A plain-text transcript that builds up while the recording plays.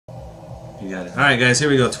You got it. Alright guys, here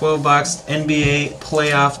we go. 12 box NBA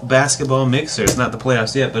playoff basketball mixer. It's not the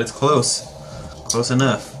playoffs yet, but it's close. Close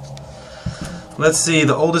enough. Let's see,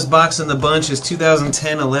 the oldest box in the bunch is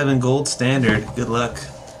 2010-11 Gold Standard. Good luck.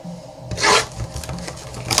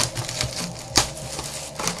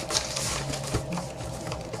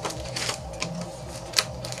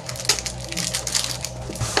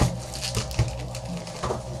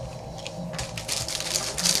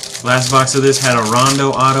 Last box of this had a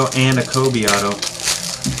Rondo auto and a Kobe auto.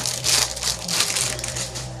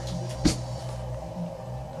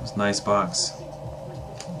 It's a nice box.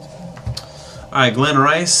 Alright, Glenn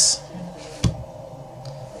Rice,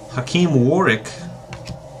 Hakeem Warwick,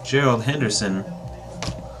 Gerald Henderson,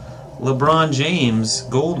 LeBron James,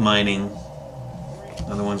 Gold Mining.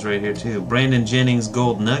 Another one's right here too. Brandon Jennings,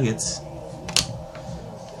 Gold Nuggets.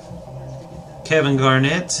 Kevin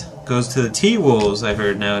Garnett goes to the T-Wolves, I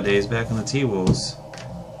heard nowadays, back in the T-Wolves.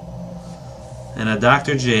 And a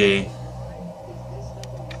Dr. J.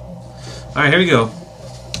 Alright, here we go.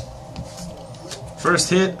 First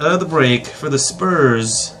hit of the break for the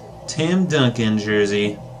Spurs, Tim Duncan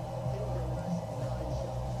jersey.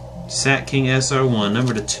 Sat King SR1,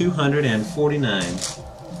 number to 249.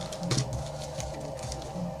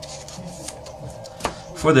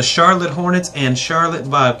 For the Charlotte Hornets and Charlotte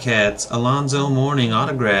Bobcats, Alonzo Mourning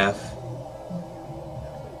autograph.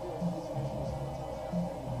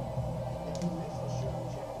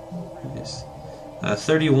 Nice.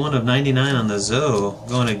 31 of 99 on the Zoe,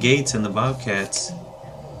 going to Gates and the Bobcats.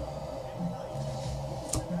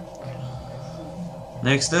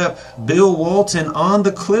 Next up, Bill Walton on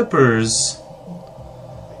the Clippers.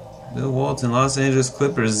 Bill Walton, Los Angeles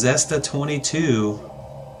Clippers, Zesta 22.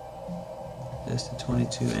 Zesta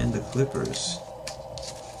 22 and the Clippers.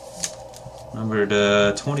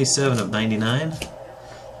 Numbered 27 of 99.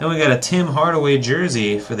 Then we got a Tim Hardaway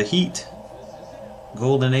jersey for the Heat.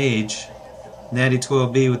 Golden Age. Natty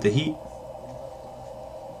 12B with the Heat.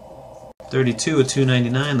 32 of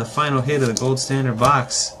 299. The final hit of the Gold Standard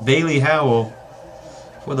box. Bailey Howell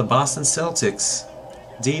for the Boston Celtics.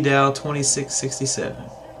 D-Dow 2667.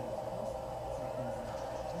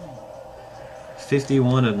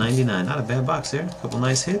 51 of 99. Not a bad box there. A couple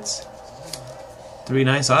nice hits. 3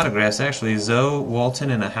 nice autographs actually. Zoe,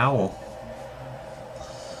 Walton, and a Howell.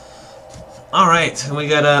 Alright, and we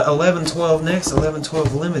got 11-12 next.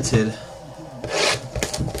 11-12 limited.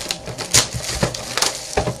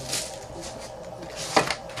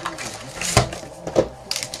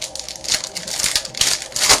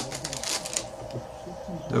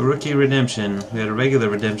 The rookie redemption. We had a regular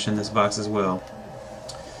redemption in this box as well.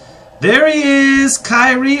 There he is,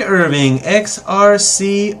 Kyrie Irving,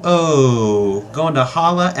 XRCO. Going to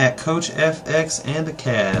holla at Coach FX and the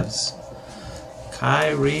Cavs.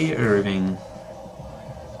 Kyrie Irving.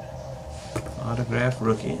 Autograph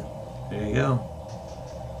rookie. There you go.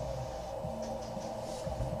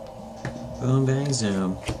 Boom, bang,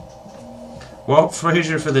 zoom. Walt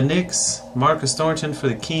Frazier for the Knicks. Marcus Thornton for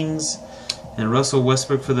the Kings. And Russell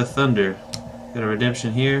Westbrook for the Thunder. Got a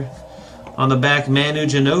redemption here. On the back, Manu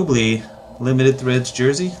Ginobili, limited threads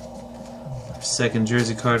jersey. Second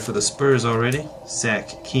jersey card for the Spurs already.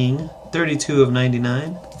 Zach King, 32 of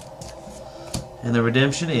 99. And the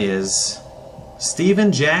redemption is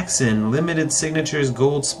Steven Jackson, limited signatures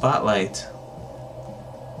gold spotlight.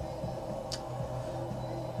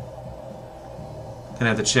 Gonna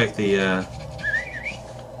have to check the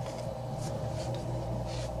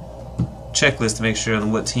checklist to make sure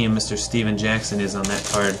on what team Mr. Steven Jackson is on that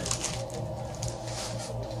card.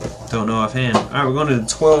 Don't know offhand. Alright, we're going to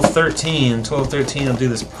 12-13. 12-13, I'll do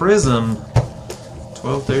this Prism.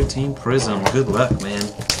 12-13 Prism. Good luck, man.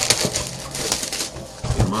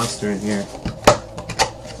 Get a monster in here.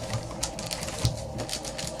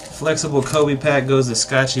 Flexible Kobe pack goes to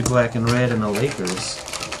Scotchy Black and Red and the Lakers.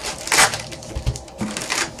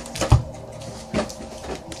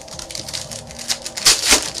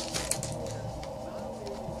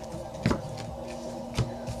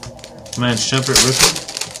 Man, Shumpert rookie.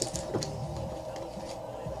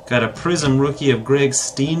 Got a Prism rookie of Greg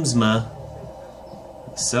Steamsma.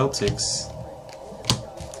 Celtics.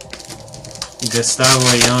 Gustavo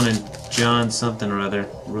Ayon and John something or other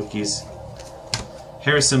rookies.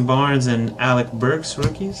 Harrison Barnes and Alec Burks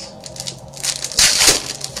rookies.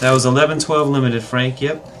 That was 11-12 limited, Frank.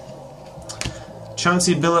 Yep.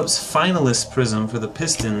 Chauncey Billups finalist Prism for the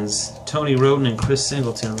Pistons. Tony Roden and Chris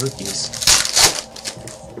Singleton rookies.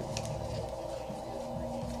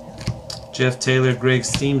 Jeff Taylor, Greg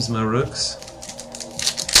Steamsma rooks.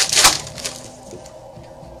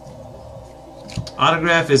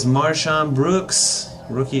 Autograph is Marshawn Brooks,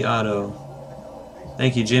 rookie auto.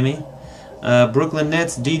 Thank you, Jimmy. Brooklyn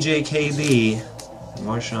Nets, DJ KB.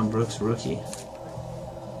 Marshawn Brooks, rookie.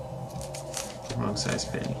 Wrong size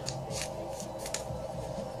penny.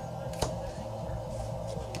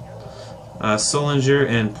 Solinger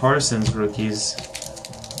and Parsons, rookies.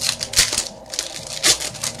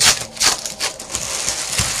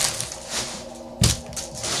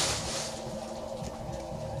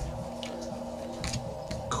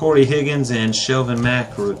 Corey Higgins and Shelvin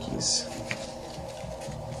Mack, rookies.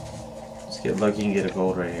 Let's get lucky and get a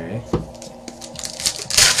gold right here, eh?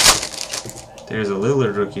 There's a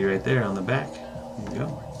Lillard rookie right there on the back. There you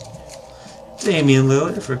go. Damian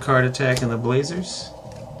Lillard for Card Attack and the Blazers.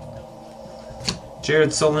 Jared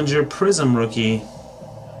Solinger, Prism rookie.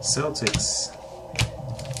 Celtics.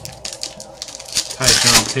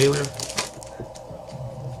 Tyshawn Taylor.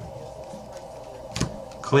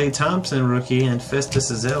 Klay Thompson rookie and Festus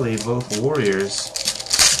Ezeli, both Warriors.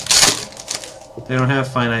 They don't have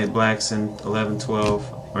finite blacks in 11,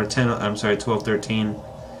 12, or 10, I'm sorry, 12, 13.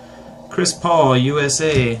 Chris Paul,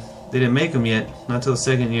 USA. They didn't make them yet, not till the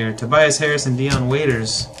second year. Tobias Harris and Dion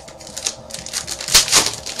Waiters.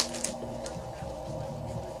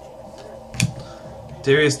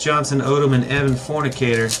 Darius Johnson, Odom, and Evan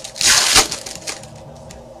Fornicator.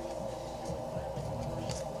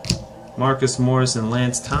 Marcus Morris and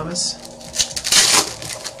Lance Thomas.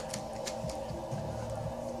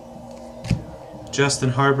 Justin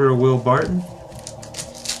Harper, Will Barton.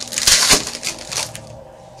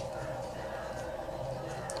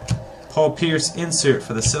 Paul Pierce insert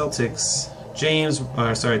for the Celtics.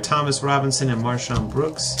 Thomas Robinson and Marshawn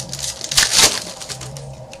Brooks.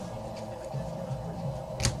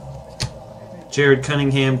 Jared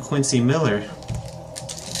Cunningham, Quincy Miller.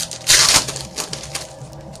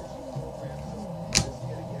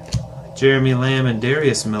 Jeremy Lamb and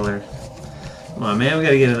Darius Miller. Come on, man, we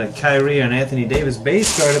gotta get a Kyrie or an Anthony Davis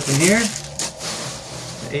base card up in here.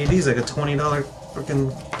 The AD's like a $20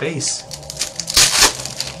 freaking base.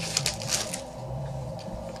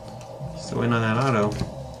 Still waiting on that auto.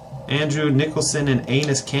 Andrew Nicholson and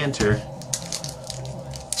Enes Kanter.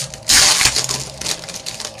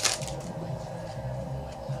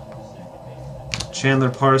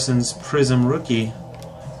 Chandler Parsons, Prism rookie.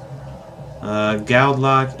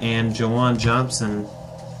 Gowdlock and Jawan Johnson.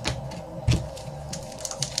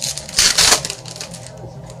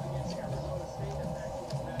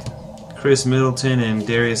 Chris Middleton and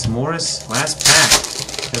Darius Morris. Last pack.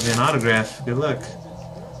 Gotta be an autograph. Good luck.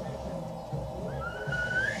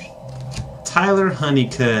 Tyler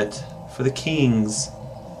Honeycutt for the Kings.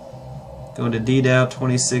 Going to D-Dow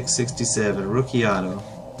 2667. Rookie auto.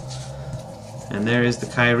 And there is the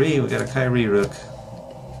Kyrie. We got a Kyrie rook.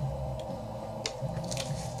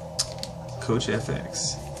 Coach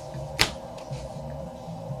FX.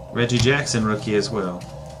 Reggie Jackson rookie as well.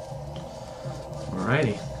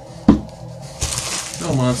 Alrighty.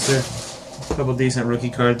 No monster. A couple decent rookie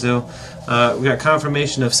cards though. We got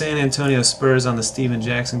confirmation of San Antonio Spurs on the Steven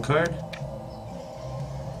Jackson card.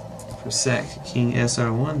 For Sack King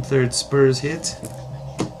SR1, third Spurs hit.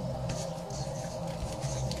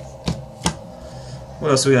 What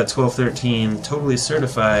else we got? 12-13. Totally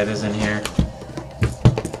Certified is in here.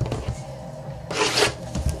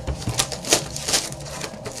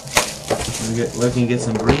 Looking to get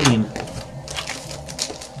some green.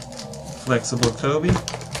 Flexible Kobe.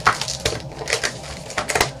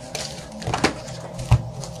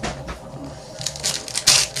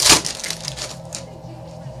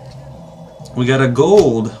 We got a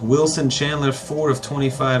gold. Wilson Chandler,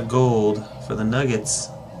 4/25 gold for the Nuggets.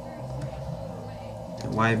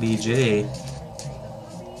 And YBJ.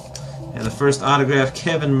 And the first autograph,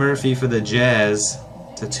 Kevin Murphy for the Jazz.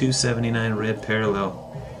 To 279 red parallel.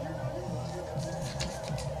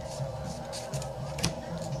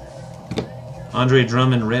 Andre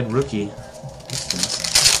Drummond, red rookie.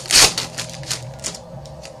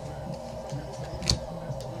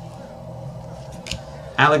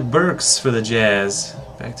 Alec Burks for the Jazz.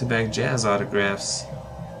 Back-to-back Jazz autographs.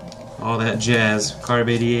 All that Jazz. Carb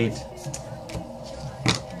 88.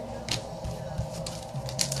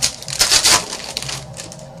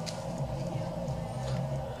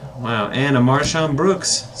 Wow, and a Marshawn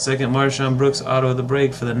Brooks. Second Marshawn Brooks auto of the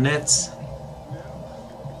break for the Nets.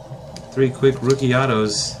 3 quick rookie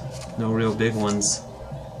autos, no real big ones.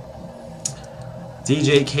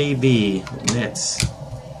 DJ KB, Nets.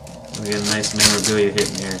 We got a nice memorabilia hit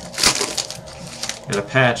in here. Got a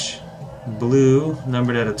patch, blue,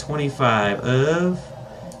 numbered at a 25 of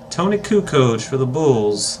Tony Kukoc for the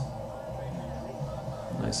Bulls.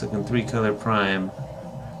 Nice looking 3-color prime,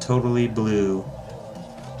 totally blue.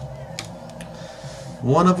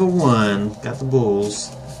 1 of a 1, got the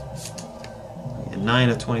Bulls. 9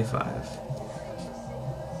 of 25.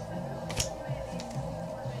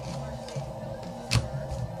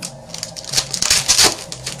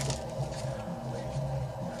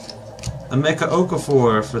 Emeka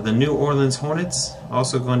Okafor for the New Orleans Hornets.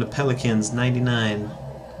 Also going to Pelicans, 99.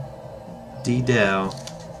 D-Dow.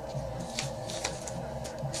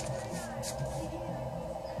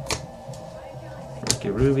 Ricky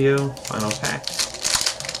Rubio, final pack.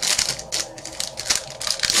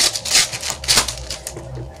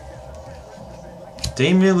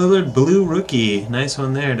 Damian Lillard, blue rookie. Nice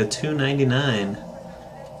one there to 299.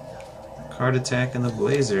 Card attack in the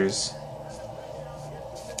Blazers.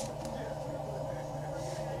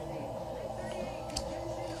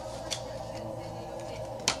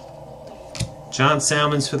 John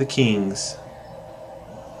Salmons for the Kings.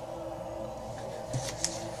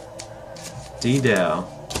 D-Dow.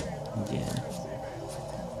 Again.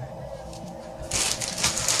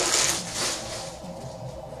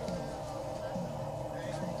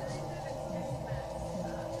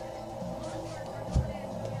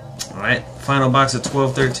 Alright, final box of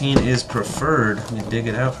 12-13 is preferred. Let me dig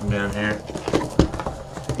it out from down here.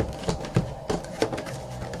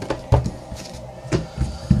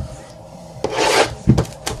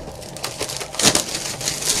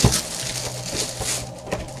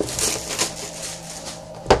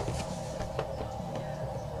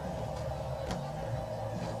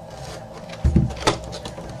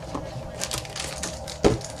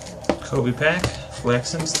 Kobe pack,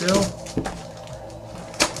 flexing still.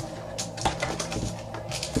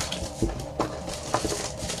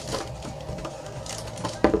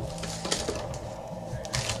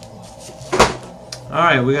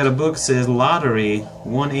 Alright, we got a book that says Lottery,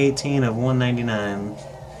 118 of 199.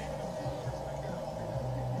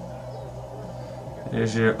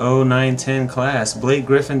 There's your 09-10 class. Blake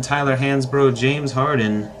Griffin, Tyler Hansbrough, James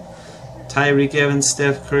Harden, Tyreek Evans,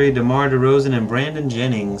 Steph Curry, DeMar DeRozan, and Brandon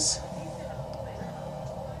Jennings.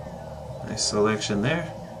 Nice selection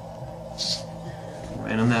there.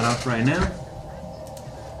 Random that off right now.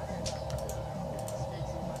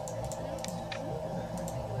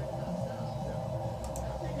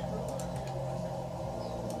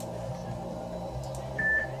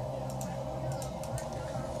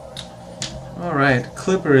 Alright,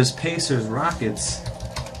 Clippers, Pacers, Rockets,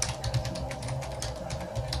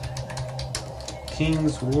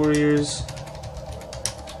 Kings, Warriors,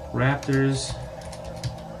 Raptors,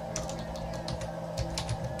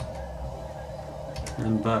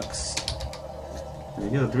 and Bucks. There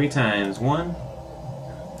you go, 3 times. 1,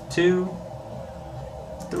 2,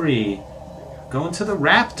 3. Going to the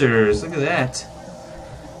Raptors. Look at that.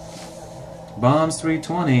 Bombs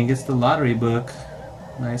 320 gets the lottery book.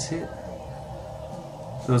 Nice hit.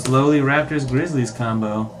 So it's lowly Raptors Grizzlies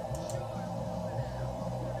combo.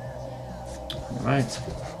 Alright.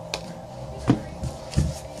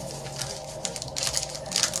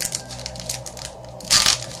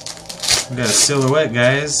 We got a silhouette,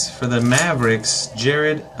 guys, for the Mavericks.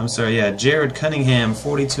 Jared Cunningham,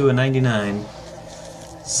 42 of 99.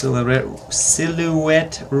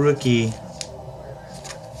 Silhouette rookie.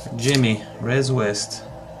 Jimmy, Rez West.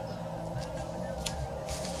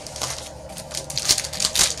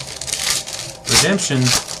 Redemption.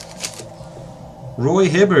 Roy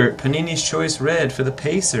Hibbert, Panini's Choice Red for the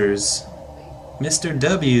Pacers. Mr.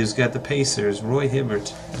 W's got the Pacers. Roy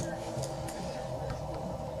Hibbert.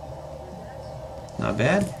 Not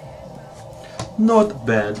bad. Not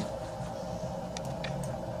bad.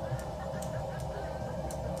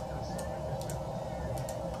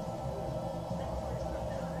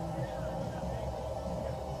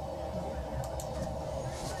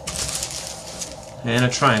 And a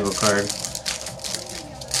triangle card.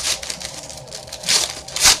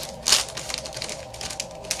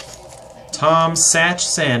 Tom Satch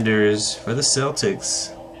Sanders for the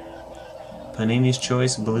Celtics. Panini's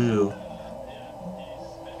Choice Blue.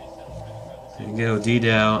 There you go,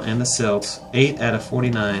 D-Dow and the Celts. 8 out of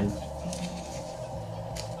 49.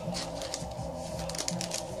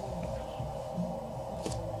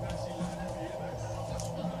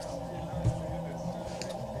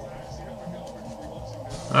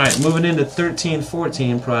 Alright, moving into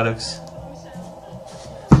 13-14 products.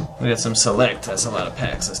 We got some select. That's a lot of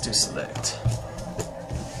packs. Let's do select.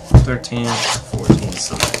 13-14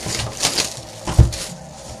 select.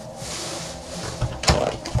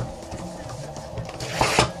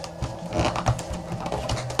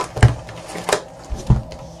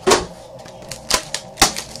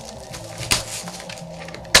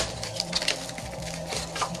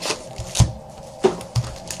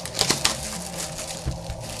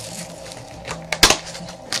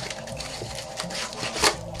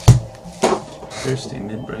 Thirsty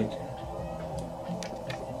mid-breaker.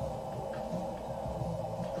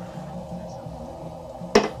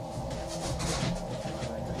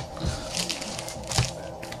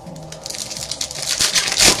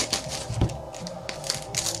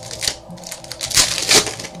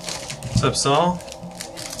 What's up, Saul?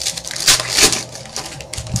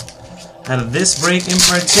 Out of this break in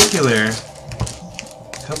particular,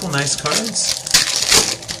 a couple nice cards.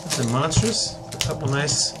 Nothing monstrous. A couple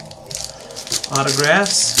nice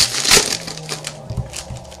autographs.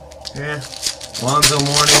 Yeah. Lonzo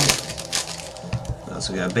Mourning. What else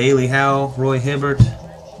we got? Bailey Howell, Roy Hibbert.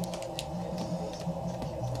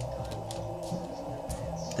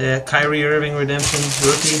 The Kyrie Irving Redemption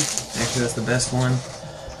rookie. Actually, that's the best one.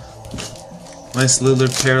 Nice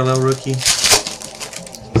Lillard parallel rookie.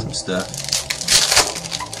 Some stuff.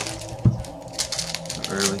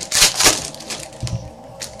 Early.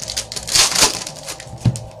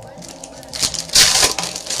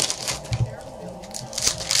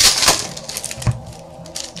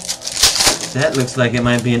 That looks like it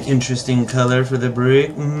might be an interesting color for the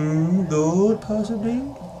break. Gold, possibly.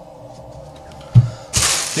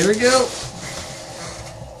 Here we go.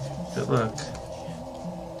 Good luck.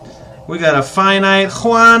 We got a finite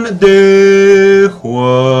Juan de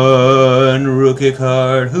Juan rookie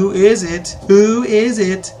card. Who is it? Who is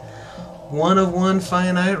it? 1 of 1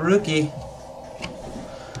 finite rookie.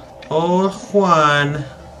 Old Juan.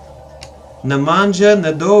 Nemanja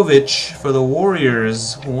Nedovic for the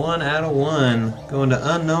Warriors. 1 out of 1. Going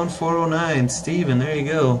to unknown 409. Steven, there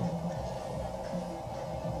you go.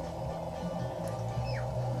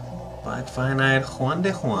 Black finite Juan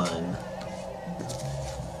de Juan.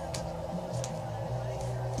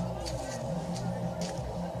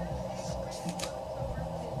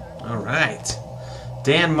 Alright.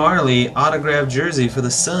 Dan Marley autographed jersey for the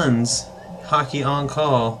Suns. Hockey on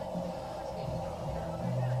call.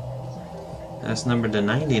 That's numbered to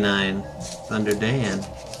 99. Thunder Dan.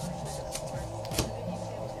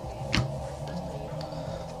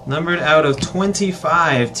 Numbered out of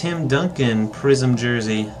 25. Tim Duncan Prism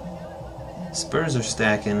jersey. Spurs are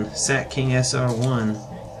stacking. Sat King SR1.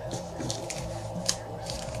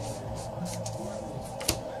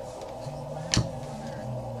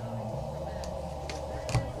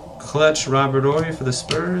 Clutch Robert Horry for the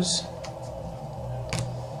Spurs.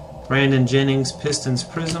 Brandon Jennings Pistons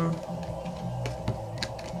Prism.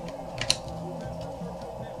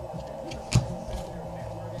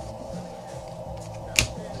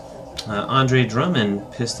 Andre Drummond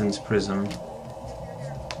Pistons Prism.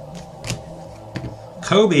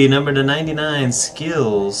 Kobe number to 99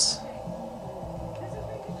 Skills.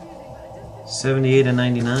 78 and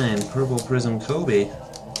 99 Purple Prism Kobe.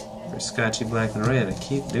 For Scotchy Black and Red. I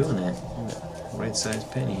keep doing it. Right size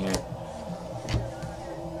penny here.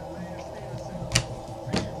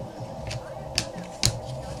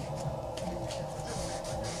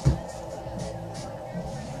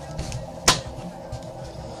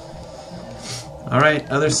 Alright,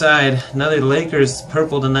 other side. Another Lakers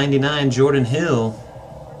purple to 99 Jordan Hill.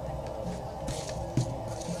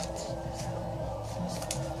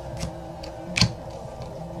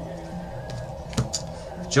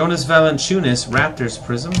 Jonas Valanciunas Raptors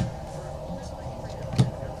Prism.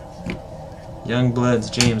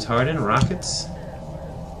 Youngbloods James Harden Rockets.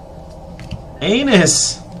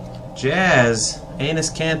 Enes Jazz.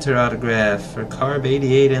 Enes Kanter autograph for Carb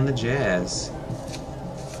 88 and the Jazz.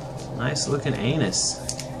 Nice looking Enes.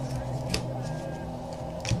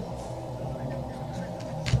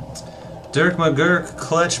 Dirk McGurk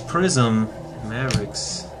Clutch Prism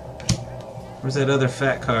Mavericks. Where's that other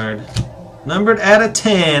fat card? Numbered out of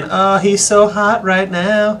 10. Oh, he's so hot right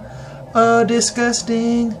now. Oh,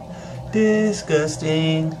 disgusting.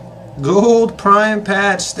 Disgusting. Gold Prime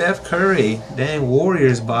Patch Steph Curry. Dang,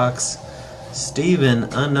 Warriors box. Steven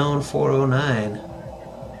Unknown 409.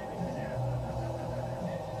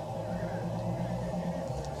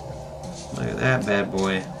 Look at that bad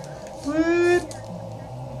boy. What?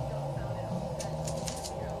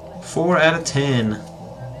 4 out of 10.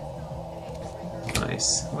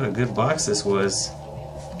 Nice. What a good box this was.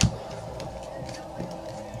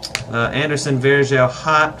 Anderson Varejao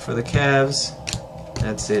hot for the Cavs.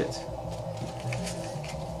 That's it.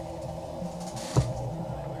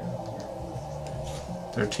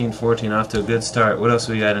 $13-14 off to a good start. What else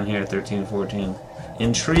we got in here at $13-14?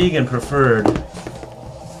 Intrigue and Preferred.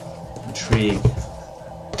 Intrigue.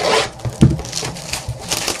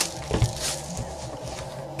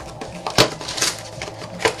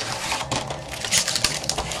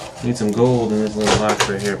 Need some gold in this little box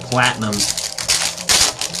right here. Platinum.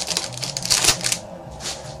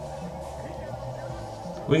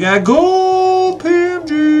 We got gold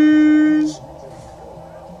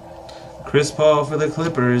Chris Paul for the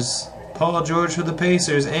Clippers. Paul George for the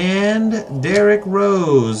Pacers. And Derrick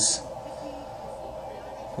Rose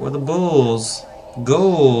for the Bulls.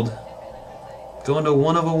 Gold. Going to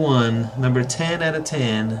 1 of a 1. Number 10 out of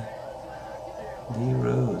 10. D.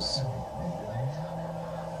 Rose.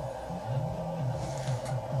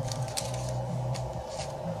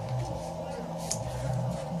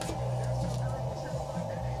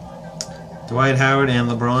 Dwight Howard and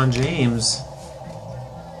LeBron James.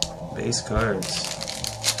 Base cards.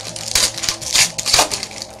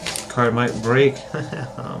 Card might break.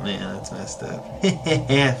 Oh man, that's messed up.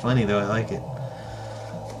 Funny though, I like it.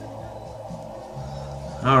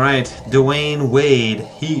 Alright, Dwayne Wade,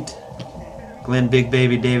 Heat. Glenn Big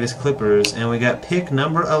Baby Davis, Clippers. And we got pick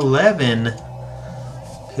number 11.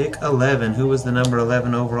 Pick 11. Who was the number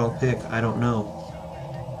 11 overall pick? I don't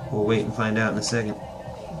know. We'll wait and find out in a second.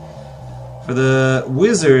 For the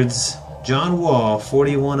Wizards, John Wall,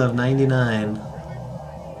 41 of 99.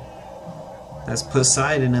 That's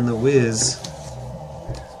Poseidon in the Wiz.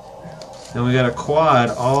 Then we got a quad,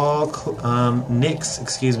 all Knicks,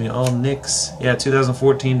 all Knicks. Yeah,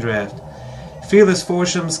 2014 draft. Fearless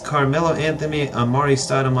Forshams, Carmelo Anthony, Amari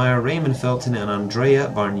Stoudemire, Raymond Felton, and Andrea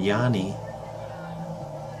Bargnani.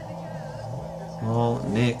 All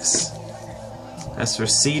Knicks. That's for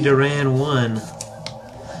C. Duran 1.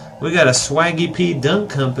 We got a Swaggy P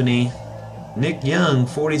Dunk Company. Nick Young,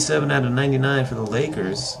 47 out of 99 for the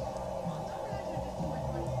Lakers.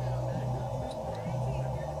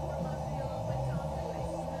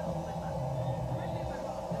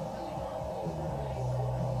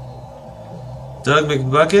 Doug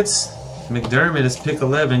McBuckets. McDermott is pick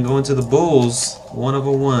 11 going to the Bulls. 1 of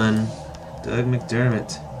a 1. Doug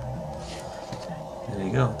McDermott. There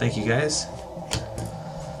you go. Thank you guys.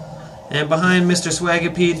 And behind Mr.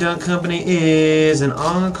 Swaggy P Dunk Company is an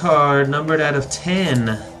on-card numbered out of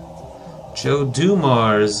 10. Joe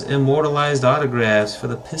Dumars, immortalized autographs for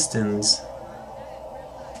the Pistons.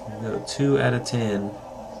 We go 2 out of 10.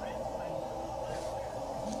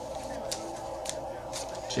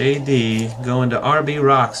 JD going to RB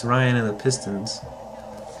Rocks, Ryan and the Pistons.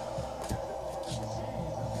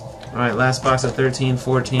 Alright, last box of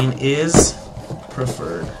 13-14 is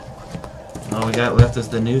preferred. All we got left is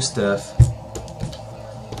the new stuff.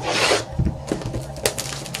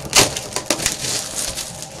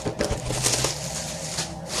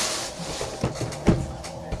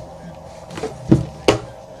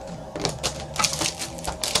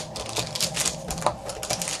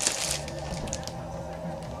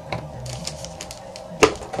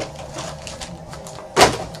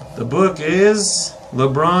 The book is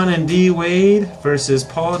LeBron and D. Wade versus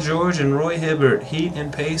Paul George and Roy Hibbert, Heat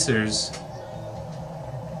and Pacers.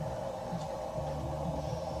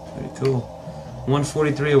 Pretty cool.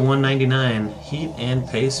 143 of 199, Heat and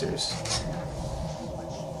Pacers.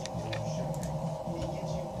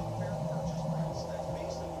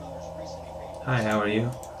 Hi, how are you?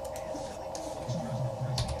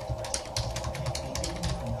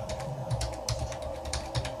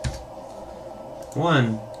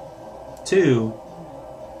 One, two,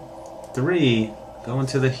 three. Going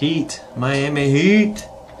to the Heat. Miami Heat.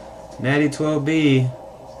 Natty 12B.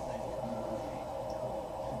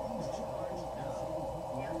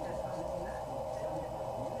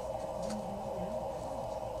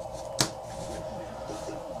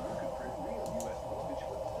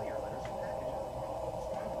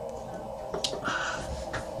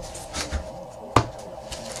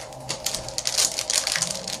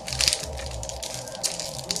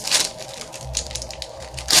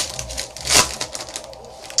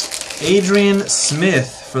 Adrian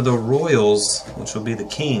Smith for the Royals, which will be the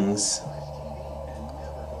Kings.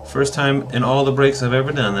 First time in all the breaks I've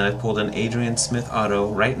ever done that I've pulled an Adrian Smith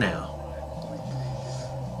auto right now.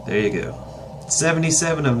 There you go.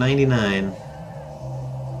 77 of 99.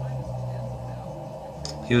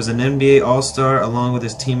 He was an NBA All-Star along with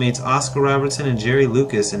his teammates Oscar Robertson and Jerry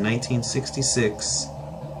Lucas in 1966.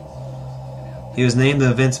 He was named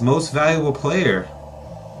the event's most valuable player.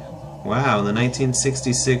 Wow, the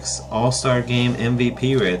 1966 All-Star Game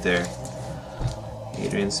MVP right there.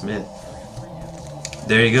 Adrian Smith.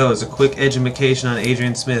 There you go. It's a quick education on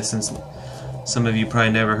Adrian Smith, since some of you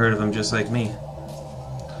probably never heard of him just like me.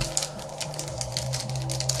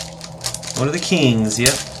 One of the Kings,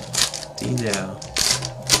 yep. D-Dow.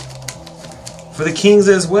 For the Kings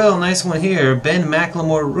as well, nice one here. Ben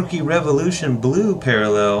McLemore Rookie Revolution Blue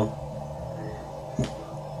Parallel.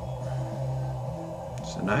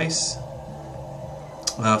 So nice.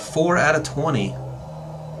 4 out of 20.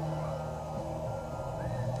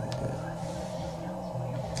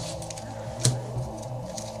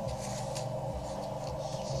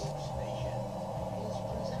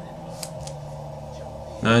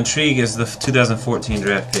 Now, Intrigue is the 2014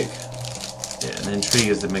 draft pick. Yeah, and Intrigue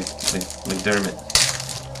is the McDermott.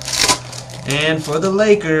 And for the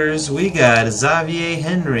Lakers, we got Xavier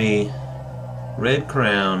Henry, red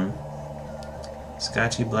crown,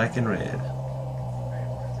 Scotchy black and red.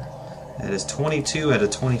 That is 22 out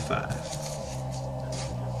of 25.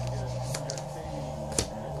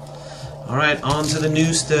 Alright, on to the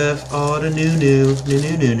new stuff. Oh, the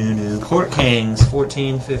new. Court Kings,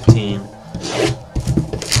 14-15.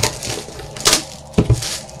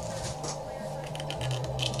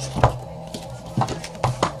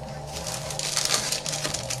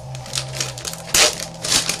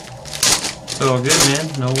 It's all good, man.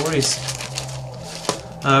 No worries.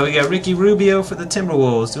 We got Ricky Rubio for the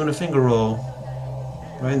Timberwolves doing a finger roll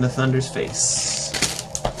right in the Thunder's face.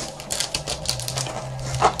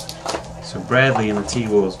 So Bradley in the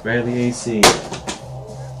T-Wolves. Bradley AC. Yeah, I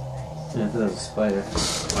thought that was a spider.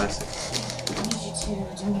 Classic. I need you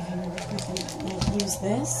to do me a favor. Like, use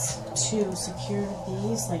this to secure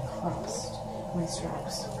these like crossed with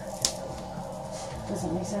straps. Does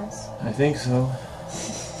that make sense? I think so.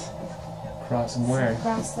 Cross them where? So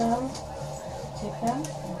cross them. Take them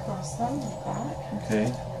and cross them like that. Okay.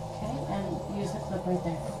 Okay, and use the clip right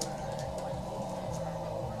there.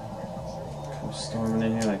 Come storming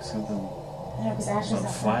in here like something. I know, because Ashley's On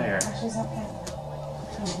up fire. there. Ashley's up there.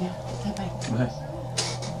 Oh, yeah. Okay, bye. What?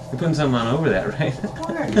 You're putting something on over that, right? Of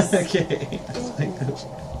course. Okay.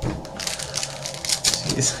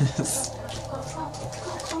 Jesus.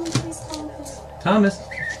 Call me, please. Call me, please. Thomas,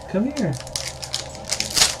 come here.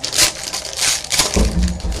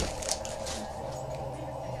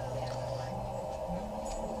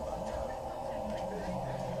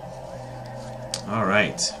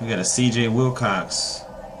 Alright, we got a CJ Wilcox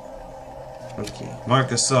rookie.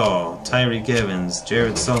 Marcus Gasol, Tyreek Evans,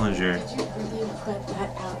 Jared Sullinger, Did you really put that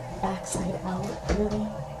out, backside out? Really?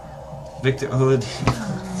 Victor Oladipo.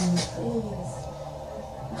 Please.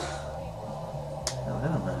 I don't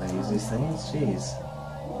know how to use these things. Jeez.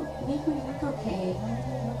 Make me look okay. Why do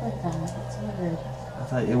you look like that? It's weird. I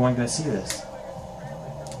thought you weren't going to see this.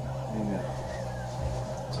 There you go.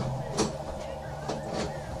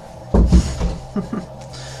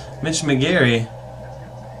 Mitch McGary,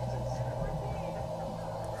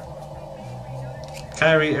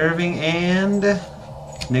 Kyrie Irving, and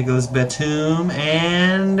Nicholas Batum,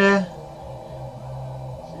 and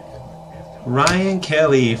Ryan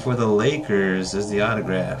Kelly for the Lakers is the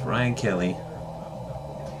autograph. Ryan Kelly.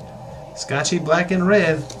 Scotchy black and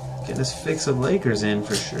red. Getting his fix of Lakers in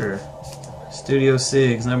for sure. Studio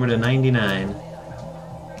Sigs, number to 99.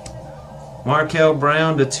 Markel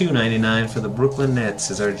Brown to 299 for the Brooklyn Nets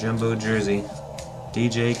is our jumbo jersey.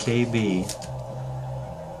 DJ KB.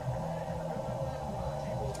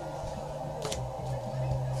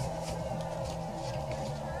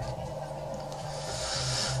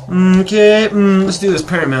 Okay, let's do this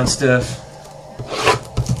Paramount stuff.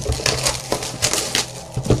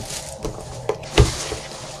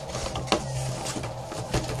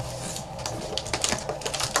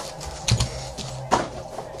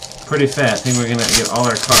 Pretty fat. I think we're gonna get all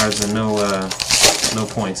our cards and no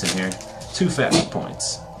points in here. Too fat for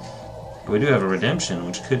points. But we do have a redemption,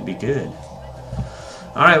 which could be good.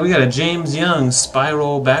 All right, we got a James Young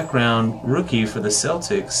spiral background rookie for the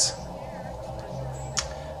Celtics.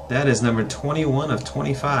 That is number 21 of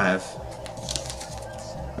 25.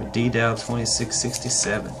 For D-Dow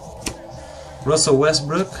 2667. Russell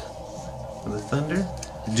Westbrook for the Thunder.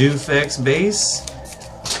 Dufex base.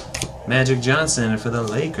 Magic Johnson for the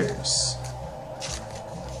Lakers.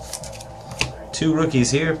 Two rookies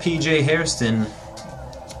here. PJ Hairston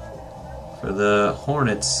for the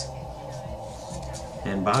Hornets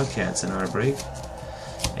and Bobcats in our break.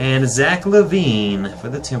 And Zach LaVine for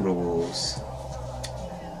the Timberwolves.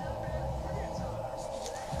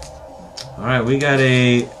 Alright, we got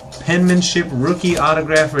a penmanship rookie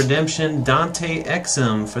autograph redemption. Dante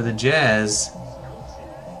Exum for the Jazz.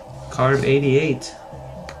 Card 88.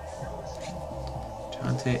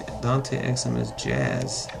 Dante Exum is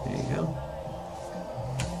Jazz. There you go.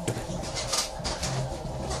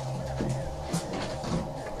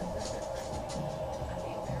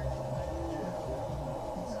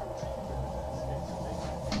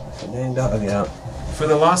 Dugout. For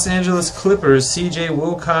the Los Angeles Clippers, CJ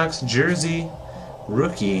Wilcox jersey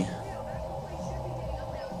rookie.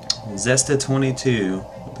 Zesta 22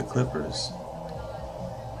 with the Clippers.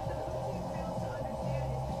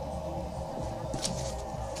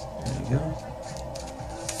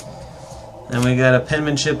 And we got a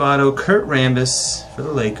penmanship auto, Kurt Rambis for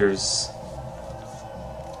the Lakers.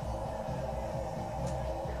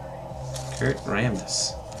 Kurt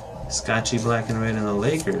Rambis. Scotchy black and red in the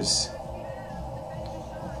Lakers.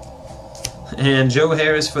 And Joe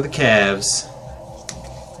Harris for the Cavs.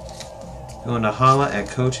 Going to holla at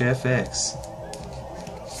Coach FX.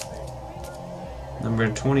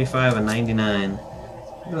 Number 25 of 99.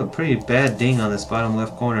 A pretty bad ding on this bottom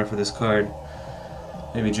left corner for this card.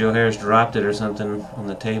 Maybe Joe Harris dropped it or something on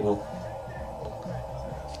the table.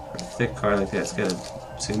 For a thick card like that, it's got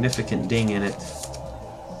a significant ding in it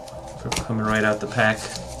for coming right out the pack.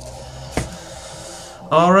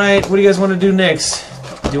 Alright, what do you guys want to do next?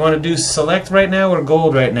 Do you want to do select right now or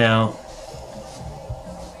gold right now?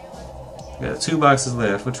 We got 2 boxes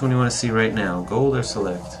left. Which one do you want to see right now? Gold or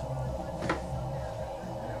select?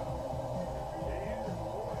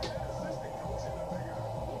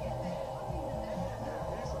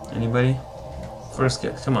 Anybody? First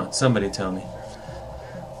guess. Come on, somebody tell me.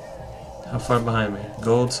 How far behind me?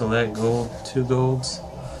 Gold, select, gold, 2 golds.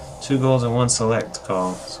 2 golds and 1 select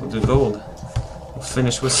call. So we'll do gold. We'll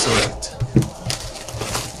finish with select.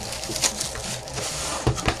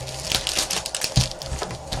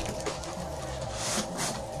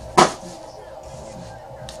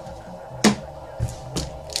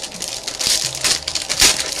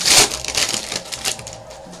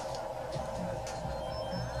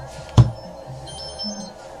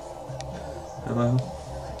 Hello?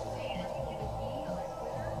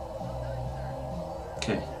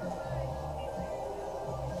 Okay.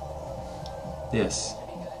 Yes.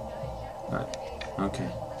 Right. Okay.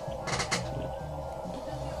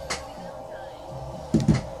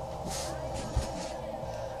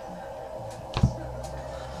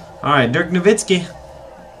 Alright, Dirk Nowitzki.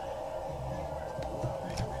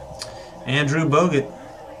 Andrew Bogut.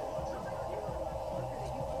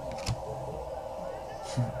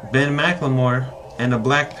 Ben McLemore, and a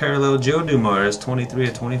black parallel Joe Dumars, 23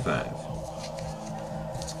 of 25.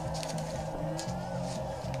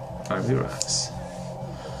 RB Rocks.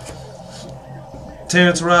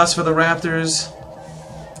 Terrence Ross for the Raptors,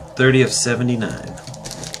 30 of 79.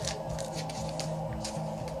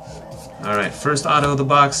 Alright, first auto of the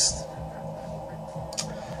box.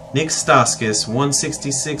 Nick Stauskas,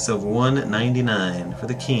 166 of 199 for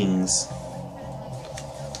the Kings.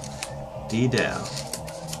 D-Dow.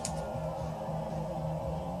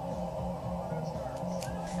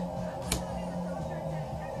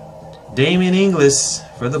 Damian Inglis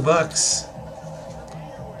for the Bucks.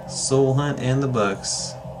 Soul Hunt and the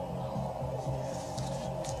Bucks.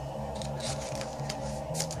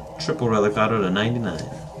 Triple relic auto to 99.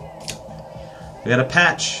 We got a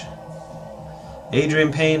patch.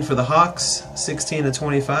 Adrian Payne for the Hawks, 16 to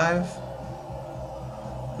 25.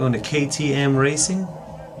 Going to KTM Racing.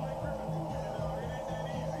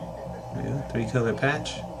 There we go, 3-color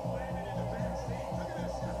patch.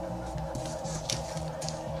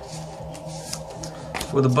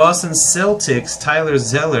 For the Boston Celtics, Tyler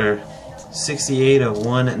Zeller, 68 of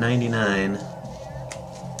 199.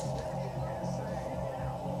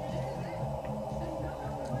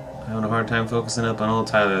 Having a hard time focusing up on old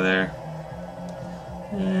Tyler there.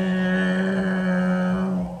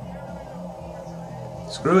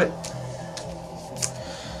 Screw it.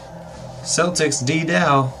 Celtics,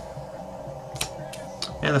 D-Dow.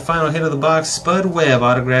 And the final hit of the box, Spud Webb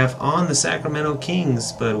autograph on the Sacramento Kings,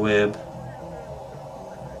 Spud Webb.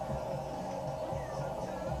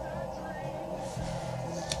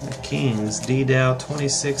 The Kings, D-Dow,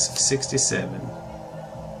 26/67.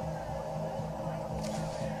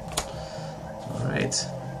 Alright.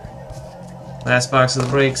 Last box of the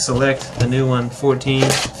break, select the new one,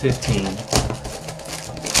 14/15.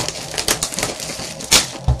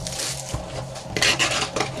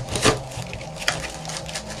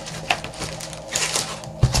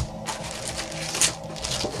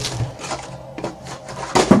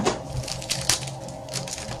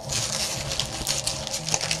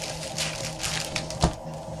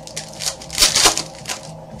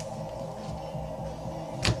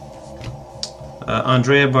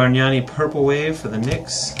 Andrea Bargnani, Purple Wave for the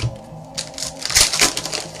Knicks.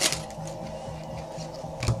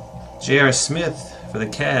 J.R. Smith for the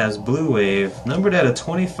Cavs, Blue Wave. Numbered at a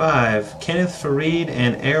 25. Kenneth Faried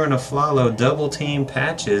and Aaron Aflalo, double team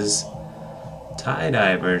patches.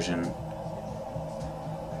 Tie-dye version.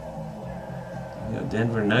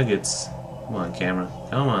 Denver Nuggets. Come on, camera.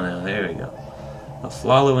 Come on now. There we go.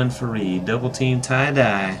 Aflalo and Faried, double team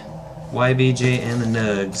tie-dye. YBJ and the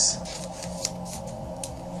Nugs.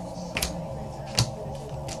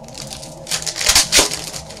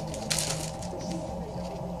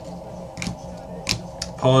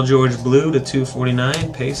 Paul George Blue to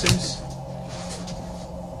 249, Pacers.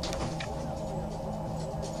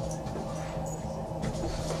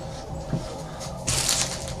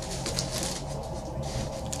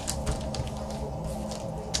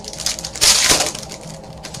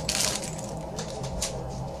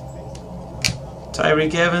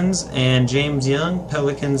 Tyreek Evans and James Young,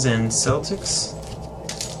 Pelicans and Celtics.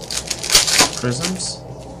 Prisms.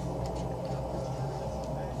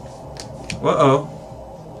 Uh-oh.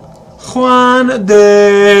 Juan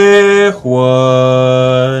de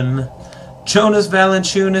Juan. Jonas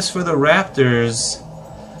Valanciunas for the Raptors.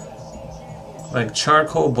 Like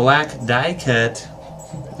charcoal black die cut.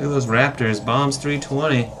 Look at those Raptors. Bombs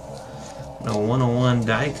 320. No 101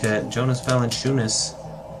 die cut. Jonas Valanciunas.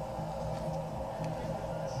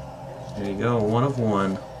 There you go. 1 of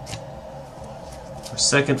 1. Our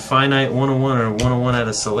second finite 101 or 101 out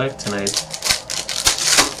of select tonight.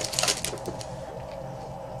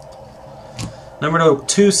 Number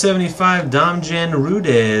 275, Damjan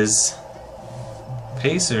Rudez.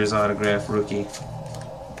 Pacers autograph rookie.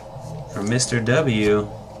 For Mr. W.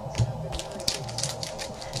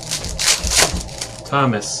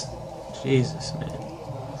 Thomas. Jesus, man.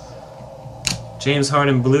 James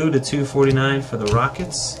Harden blue to 249 for the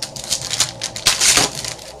Rockets.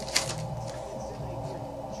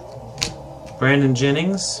 Brandon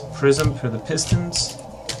Jennings, Prism for the Pistons.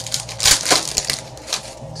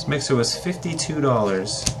 This mixer was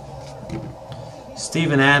 $52.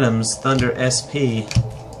 Steven Adams, Thunder SP.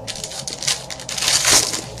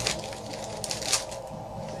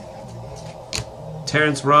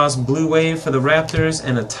 Terrence Ross, Blue Wave for the Raptors,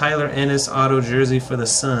 and a Tyler Ennis auto jersey for the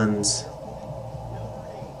Suns.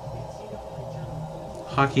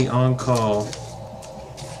 Hockey on call.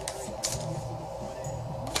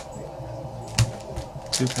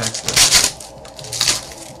 2 packs left.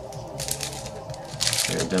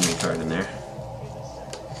 There's a dummy card in there.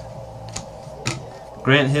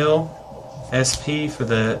 Grant Hill, SP for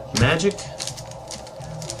the Magic.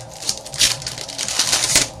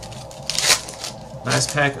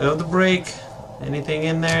 Last pack of the break. Anything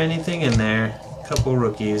in there? Anything in there? Couple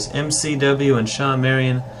rookies. MCW and Sean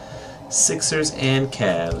Marion, Sixers and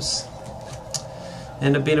Cavs.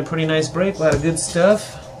 Ended up being a pretty nice break. A lot of good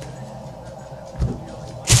stuff.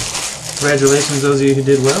 Congratulations, those of you who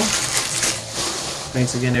did well.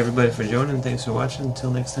 Thanks again, everybody, for joining. Thanks for watching.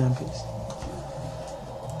 Until next time, peace.